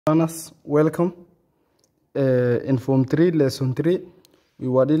Learners, welcome. In Form 3, Lesson 3, we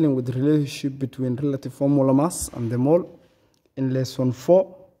were dealing with the relationship between relative formula mass and the mole. In Lesson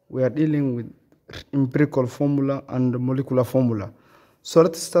 4, we are dealing with empirical formula and molecular formula. So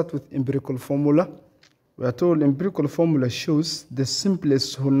let's start with empirical formula. We are told empirical formula shows the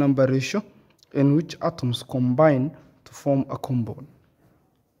simplest whole number ratio in which atoms combine to form a compound.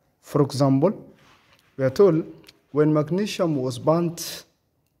 For example, we are told when magnesium was burnt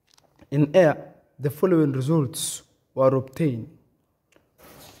in air, the following results were obtained.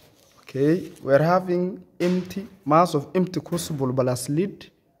 Okay, we're having mass of empty crucible plus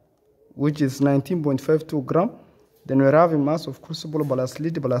lead, which is 19.52 gram. Then we're having mass of crucible plus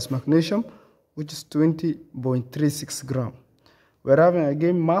lead plus magnesium, which is 20.36 gram. We're having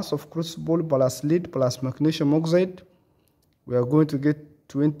again mass of crucible plus lead plus magnesium oxide. We are going to get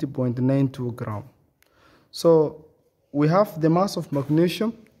 20.92 gram. So we have the mass of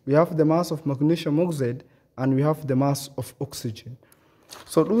magnesium, we have the mass of magnesium oxide, and we have the mass of oxygen.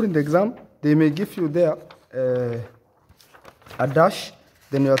 So during the exam, they may give you there a dash,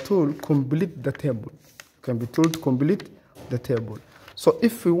 then you are told complete the table. You can be told to complete the table. So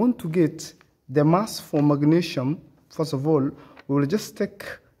if we want to get the mass for magnesium, first of all, we will just take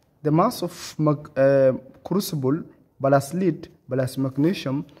the mass of crucible plus lead plus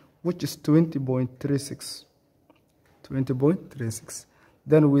magnesium, which is 20.36. 20.36.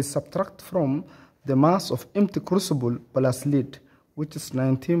 Then we subtract from the mass of empty crucible plus lead, which is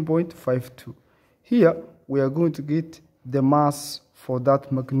 19.52. Here we are going to get the mass for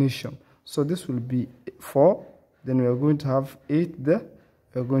that magnesium. So this will be 4, then we are going to have 8 there,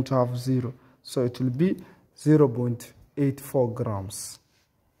 we are going to have 0. So it will be 0.84 grams.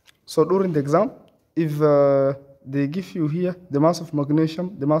 So during the exam, if they give you here the mass of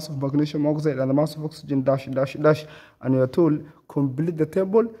magnesium oxide, and the mass of oxygen dash, and you are told complete the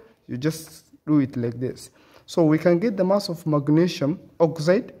table, you just do it like this. So we can get the mass of magnesium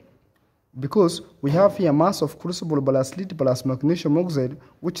oxide because we have here mass of crucible plus lead plus magnesium oxide,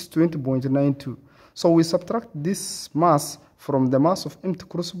 which is 20.92. So we subtract this mass from the mass of empty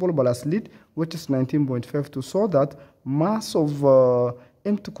crucible plus lead, which is 19.52, so that mass of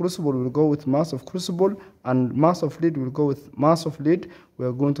empty crucible will go with mass of crucible, and mass of lead will go with mass of lead. We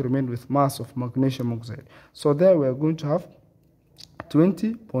are going to remain with mass of magnesium oxide. So there we are going to have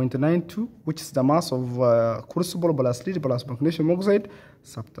 20.92, which is the mass of crucible plus lead plus magnesium oxide,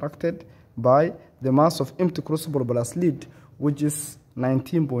 subtracted by the mass of empty crucible plus lead, which is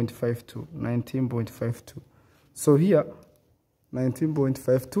 19.52. 19.52. So here,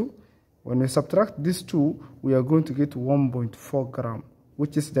 19.52. When we subtract these two, we are going to get 1.4 gram,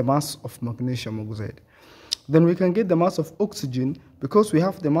 which is the mass of magnesium oxide. Then we can get the mass of oxygen because we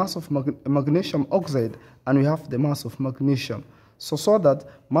have the mass of magnesium oxide and we have the mass of magnesium. So that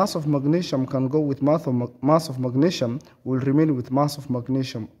mass of magnesium can go with mass of magnesium, will remain with mass of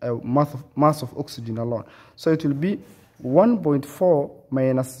magnesium, mass of oxygen alone. So it will be 1.4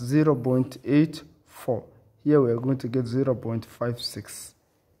 minus 0.84. Here we are going to get 0.56.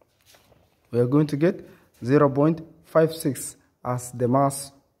 We are going to get 0.56 as the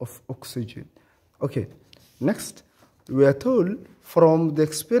mass of oxygen. Okay, next, we are told from the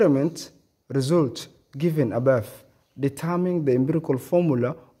experiment result given above, determine the empirical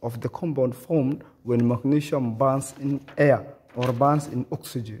formula of the compound formed when magnesium burns in air or burns in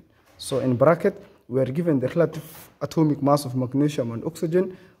oxygen. So in bracket, we are given the relative atomic mass of magnesium and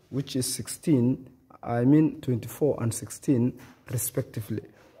oxygen, which is 24 and 16 respectively.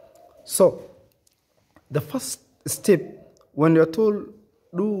 So the first step, when you are told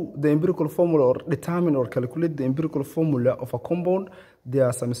do the empirical formula or determine or calculate the empirical formula of a compound, there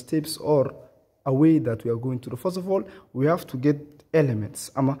are some steps or a way that we are going to do. First of all, we have to get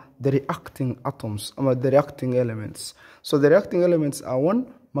elements, the reacting atoms, the reacting elements. So the reacting elements are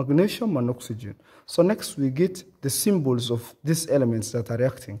magnesium and oxygen. So next we get the symbols of these elements that are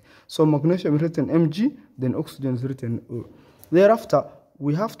reacting. So magnesium is written Mg, then oxygen is written O. Thereafter,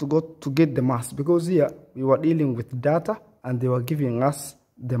 we have to go to get the mass, because here we were dealing with data and they were giving us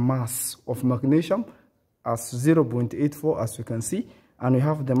the mass of magnesium as 0.84, as you can see, and we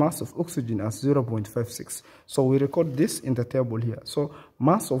have the mass of oxygen as 0.56. So we record this in the table here. So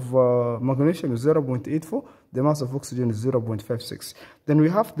mass of magnesium is 0.84, the mass of oxygen is 0.56. Then we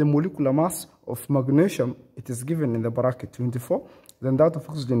have the molecular mass of magnesium, it is given in the bracket 24, then that of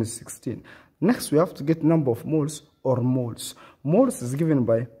oxygen is 16. Next, we have to get number of moles or moles. Moles is given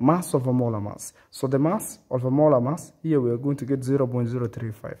by mass of a molar mass. So the mass of a molar mass, here we are going to get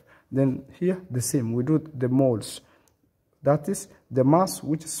 0.035. Then here, the same, we do the moles. That is the mass,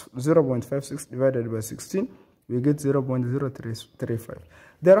 which is 0.56 divided by 16. we get 0.0335.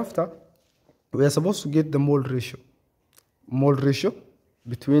 Thereafter, we are supposed to get the mole ratio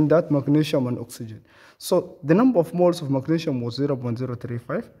between that magnesium and oxygen. So the number of moles of magnesium was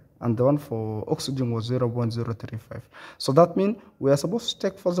 0.035 and the one for oxygen was 0.035. So that means we are supposed to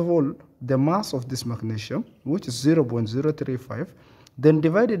take, first of all, the mass of this magnesium, which is 0.035, then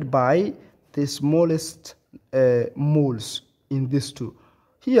divided by the smallest moles in these two.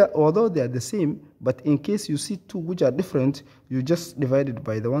 Here, although they are the same, but in case you see two which are different, you just divide it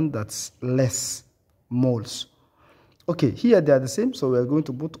by the one that's less moles. Okay, here they are the same, so we are going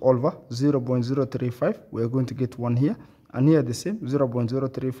to put over 0.035. We are going to get 1 here, and here the same,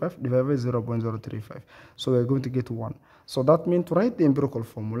 0.035 divided by 0.035. So we are going to get 1. So that means to write the empirical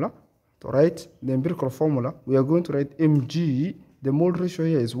formula, we are going to write Mg, the mole ratio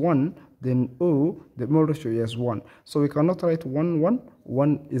here is 1, then O, the mole ratio here is 1. So we cannot write 1, 1.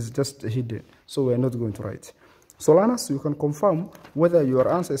 1 is just hidden, so we are not going to write. So learners, you can confirm whether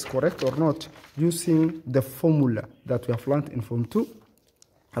your answer is correct or not using the formula that we have learned in Form 2,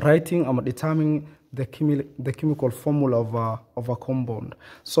 writing and determining the chemical formula of a compound.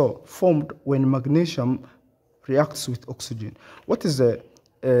 So formed when magnesium reacts with oxygen. What is the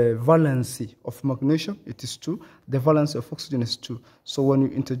valency of magnesium? It is 2. The valency of oxygen is 2. So when you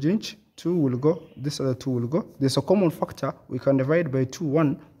interchange, 2 will go, this other 2 will go. There's a common factor. We can divide by 2,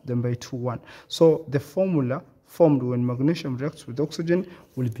 1, then by 2, 1. So the formula formed when magnesium reacts with oxygen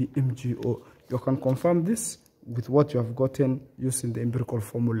will be MgO. You can confirm this with what you have gotten using the empirical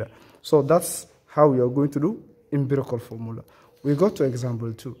formula. So that's how we are going to do empirical formula. We go to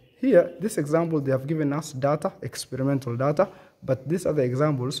example 2. Here, this example, they have given us data, experimental data, but these other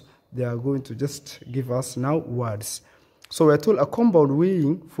examples, they are going to just give us now words. So we are told a compound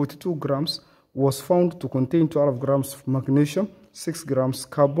weighing 42 grams was found to contain 12 grams of magnesium, 6 grams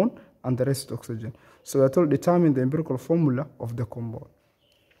carbon, and the rest oxygen. So we are told determine the empirical formula of the compound.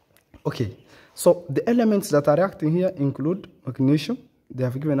 Okay, so the elements that are reacting here include magnesium. They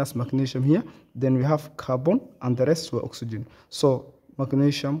have given us magnesium here. Then we have carbon, and the rest were oxygen. So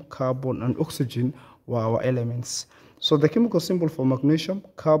magnesium, carbon, and oxygen were our elements. So the chemical symbol for magnesium,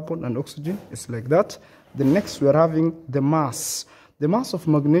 carbon, and oxygen is like that. The next we are having the mass. The mass of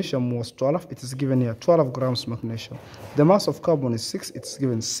magnesium was 12. It is given here 12 grams magnesium. The mass of carbon is 6. It's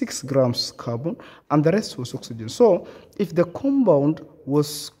given 6 grams carbon, and the rest was oxygen. So if the compound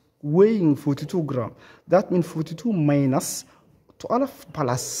was weighing 42 grams, that means 42 minus 12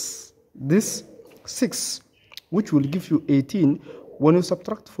 plus this 6, which will give you 18. When you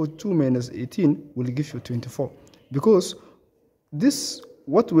subtract 42 minus 18, will give you 24. Because this,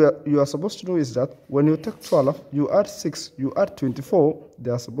 what you are supposed to do is that when you take 12, you add 6, you add 24, they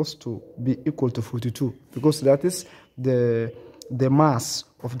are supposed to be equal to 42, because that is the mass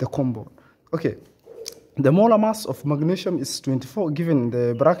of the compound. Okay, the molar mass of magnesium is 24 given in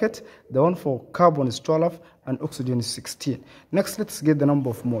the bracket. The one for carbon is 12 and oxygen is 16. Next, let's get the number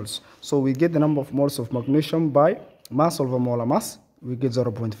of moles. So we get the number of moles of magnesium by mass over molar mass. We get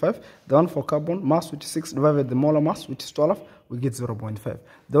 0.5. The one for carbon, mass, which is 6, divided by the molar mass, which is 12, we get 0.5.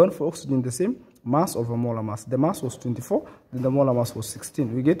 The one for oxygen, the same, mass over molar mass. The mass was 24, then the molar mass was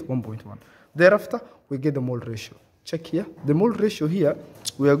 16. We get 1.1. Thereafter, we get the mole ratio. Check here. The mole ratio here,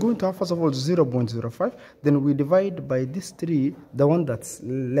 we are going to have, first of all, 0.05. Then we divide by this 3, the one that's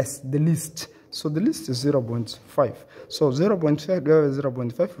less, the least. So the least is 0.5. So 0.5 divided by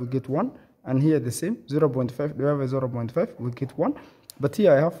 0.5, we get 1. And here the same, 0.5 divided by 0.5, we get 1. But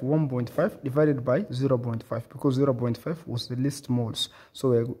here I have 1.5 divided by 0.5, because 0.5 was the least moles.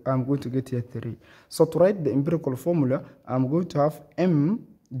 So I'm going to get here 3. So to write the empirical formula, I'm going to have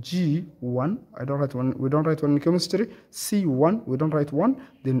Mg1, I don't write 1, we don't write 1 in chemistry, C1, we don't write 1,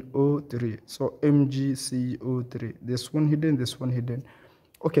 then O3. So MgCO3. This one hidden, this one hidden.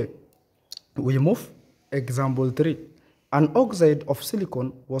 Okay, we move. Example 3. An oxide of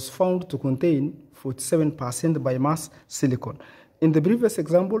silicon was found to contain 47% by mass silicon. In the previous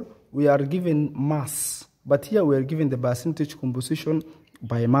example, we are given mass, but here we are given the percentage composition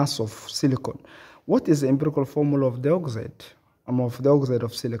by mass of silicon. What is the empirical formula of the oxide? Of the oxide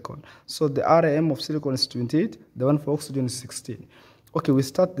of silicon. So the RAM of silicon is 28, the one for oxygen is 16. Okay, we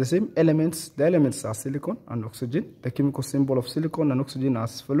start the same elements. The elements are silicon and oxygen. The chemical symbol of silicon and oxygen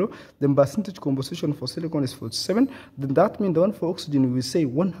as follow. The percentage composition for silicon is 47. Then that means the one for oxygen, we say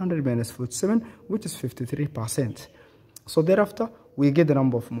 100 minus 47, which is 53%. So thereafter, we get the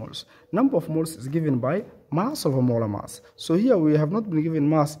number of moles. Number of moles is given by mass over molar mass. So here we have not been given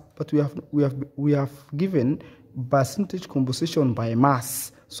mass, but we have given percentage composition by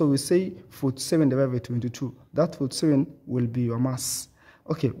mass. So we say 47 divided by 22. That 47 will be your mass.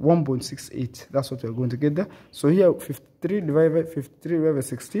 Okay, 1.68. That's what we're going to get there. So here, 53 divided by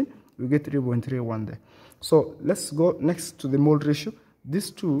 16, we get 3.31 there. So let's go next to the mole ratio.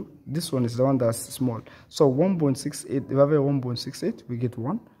 This one is the one that's small. So 1.68 divided by 1.68, we get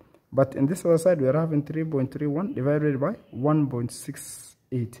 1. But in this other side, we are having 3.31 divided by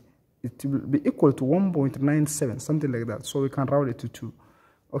 1.68. It will be equal to 1.97, something like that. So we can round it to 2.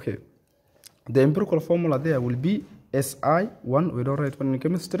 Okay. The empirical formula there will be Si1. We don't write one in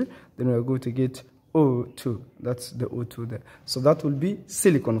chemistry. Then we are going to get O2. That's the O2 there. So that will be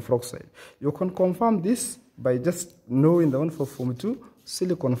silicon peroxide. You can confirm this by just knowing the one for Form 2.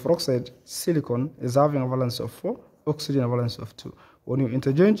 Silicon peroxide, silicon is having a valence of 4, oxygen a valence of 2. When you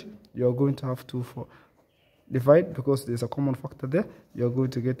interchange, you are going to have 2, 4. Divide, because there's a common factor there, you are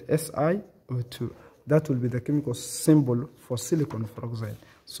going to get SiO2. That will be the chemical symbol for silicon peroxide.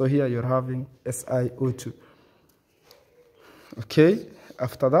 So here you're having SiO2. Okay,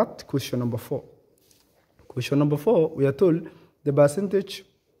 after that, question number 4. Question number 4, we are told the percentage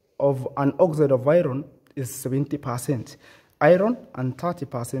of an oxide of iron is 70%. Iron and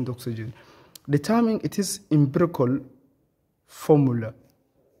 30% oxygen. Determine its empirical formula.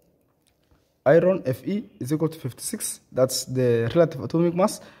 Iron Fe is equal to 56. That's the relative atomic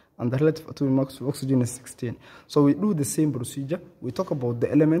mass, and the relative atomic mass of oxygen is 16. So we do the same procedure. We talk about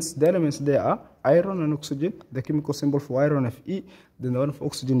the elements. The elements there are iron and oxygen. The chemical symbol for iron Fe. Then the one for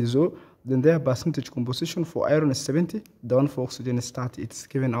oxygen is O. Then their percentage composition for iron is 70. The one for oxygen is 30. It's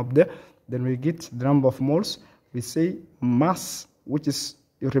given up there. Then we get the number of moles. We say mass, which is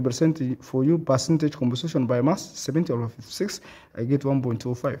representing for you percentage composition by mass, 70 over 56. I get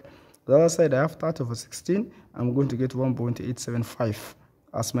 1.25. The other side, I have 30 over 16. I'm going to get 1.875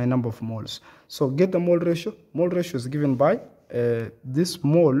 as my number of moles. So get the mole ratio. Mole ratio is given by this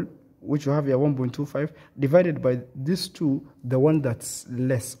mole, which you have here, 1.25, divided by this 2, the one that's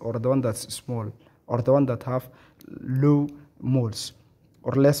less, or the one that's small, or the one that have low moles,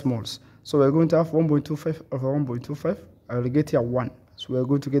 or less moles. So we're going to have 1.25 over 1.25. I will get here 1. So we're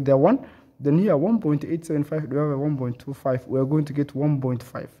going to get there 1. Then here 1.875 divided by 1.25, we are going to get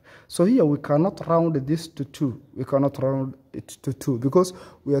 1.5. So here we cannot round this to 2. We cannot round it to 2 because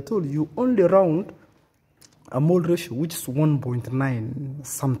we are told you only round a mole ratio which is 1.9,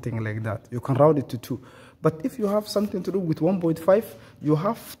 something like that. You can round it to 2. But if you have something to do with 1.5, you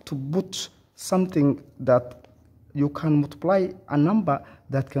have to put something that you can multiply a number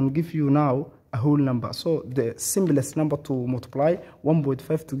that can give you now a whole number. So the simplest number to multiply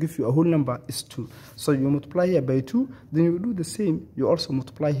 1.5 to give you a whole number is 2. So you multiply here by 2, then you do the same. You also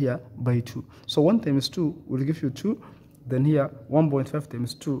multiply here by 2. So 1 times 2 will give you 2. Then here 1.5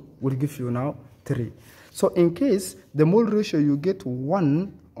 times 2 will give you now 3. So in case the mole ratio you get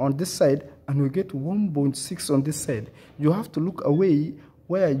 1 on this side and you get 1.6 on this side, you have to look away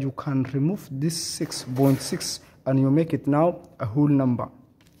where you can remove this 6.6 and you make it now a whole number.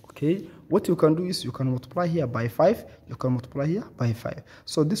 Okay, what you can do is you can multiply here by 5, you can multiply here by 5.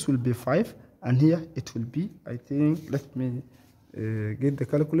 So this will be 5, and here it will be, I think, let me get the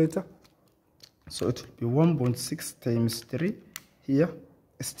calculator. So it will be 1.6 times 3 here,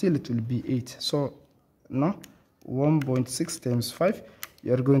 still it will be 8. So now 1.6 times 5,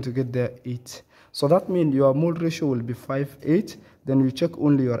 you are going to get there 8. So that means your mole ratio will be 5, 8. Then you check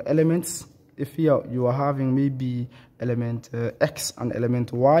only your elements. If here you are having maybe element X and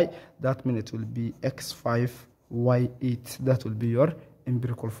element Y, that means it will be X5, Y8. That will be your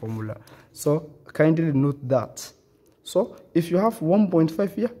empirical formula. So kindly note that. So if you have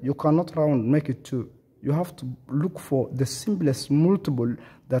 1.5 here, you cannot round, make it 2. You have to look for the simplest multiple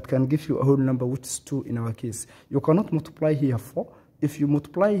that can give you a whole number, which is 2 in our case. You cannot multiply here 4. If you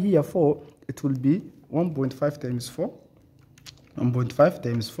multiply here 4, it will be 1.5 times 4. 1.5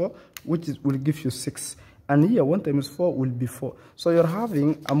 times 4, which will give you 6. And here 1 times 4 will be 4. So you're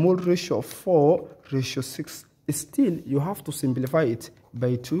having a mole ratio of 4 ratio 6. Still, you have to simplify it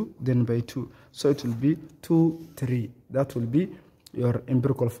by 2, then by 2. So it will be 2, 3. That will be your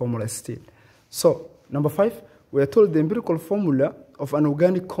empirical formula still. So number 5, we are told the empirical formula of an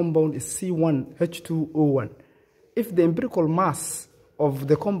organic compound is C1H2O1. If the empirical mass of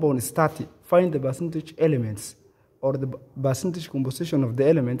the compound is 30, find the percentage elements or the percentage composition of the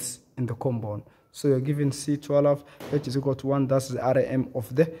elements in the compound. So you're given C12, H is equal to 1, that's the RM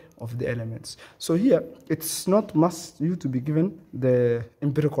of the elements. So here, it's not must you to be given the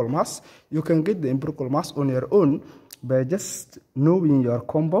empirical mass. You can get the empirical mass on your own by just knowing your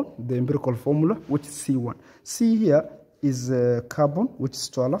compound, the empirical formula, which is C1. C here is carbon, which is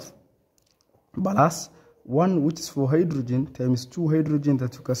 12, plus 1, which is for hydrogen, times 2 hydrogen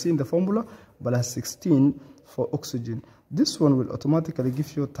that you can see in the formula, plus 16 for oxygen. this one will automatically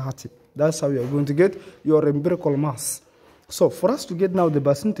give you 30. That's how you are going to get your empirical mass. So for us to get now the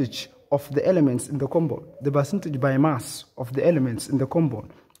percentage of the elements in the compound, the percentage by mass of the elements in the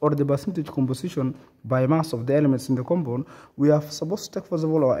compound, or the percentage composition by mass of the elements in the compound, we are supposed to take first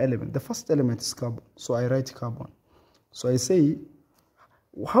of all our element. The first element is carbon, so I write carbon. So I say,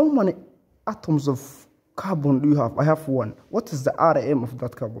 how many atoms of carbon do you have? I have 1. What is the RM of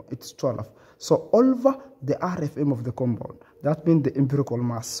that carbon? It's 12. So over the RFM of the compound, that means the empirical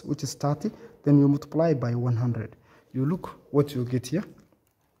mass, which is 30, then you multiply by 100. You look what you get here.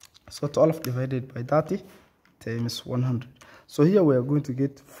 So 12 divided by 30 times 100. So here we are going to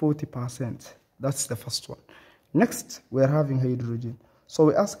get 40%. That's the first one. Next, we are having hydrogen. So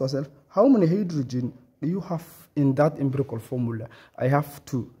we ask ourselves, how many hydrogen do you have in that empirical formula? I have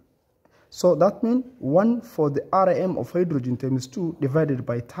 2. So that means 1 for the RM of hydrogen times 2 divided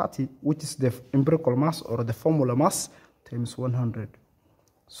by 30, which is the empirical mass or the formula mass, times 100.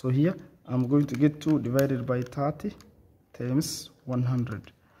 So here I'm going to get 2 divided by 30 times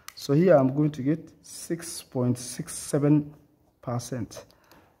 100. So here I'm going to get 6.67%.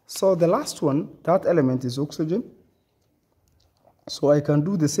 So the last one, that element is oxygen. So I can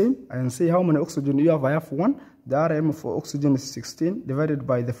do the same and say how many oxygen you have. I have 1. The RM for oxygen is 16 divided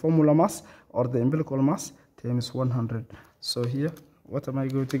by the formula mass or the empirical mass times 100. So here, what am I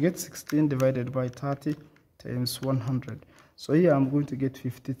going to get? 16 divided by 30 times 100. So here I'm going to get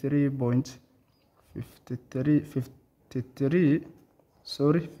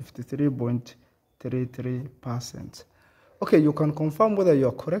 53.33%. Okay, you can confirm whether you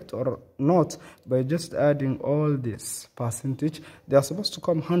are correct or not by just adding all this percentage. They are supposed to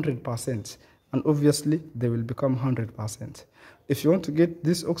come 100%, and obviously they will become 100%. If you want to get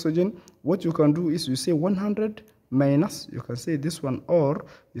this oxygen, what you can do is you say 100 minus, you can say this one, or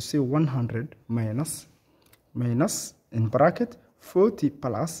you say 100 minus in bracket 40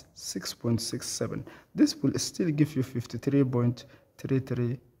 plus 6.67. This will still give you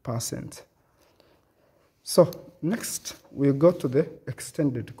 53.33%. So next we go to the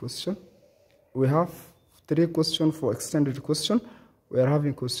extended question. We have 3 questions for extended question. We are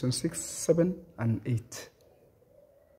having question 6, 7, and 8.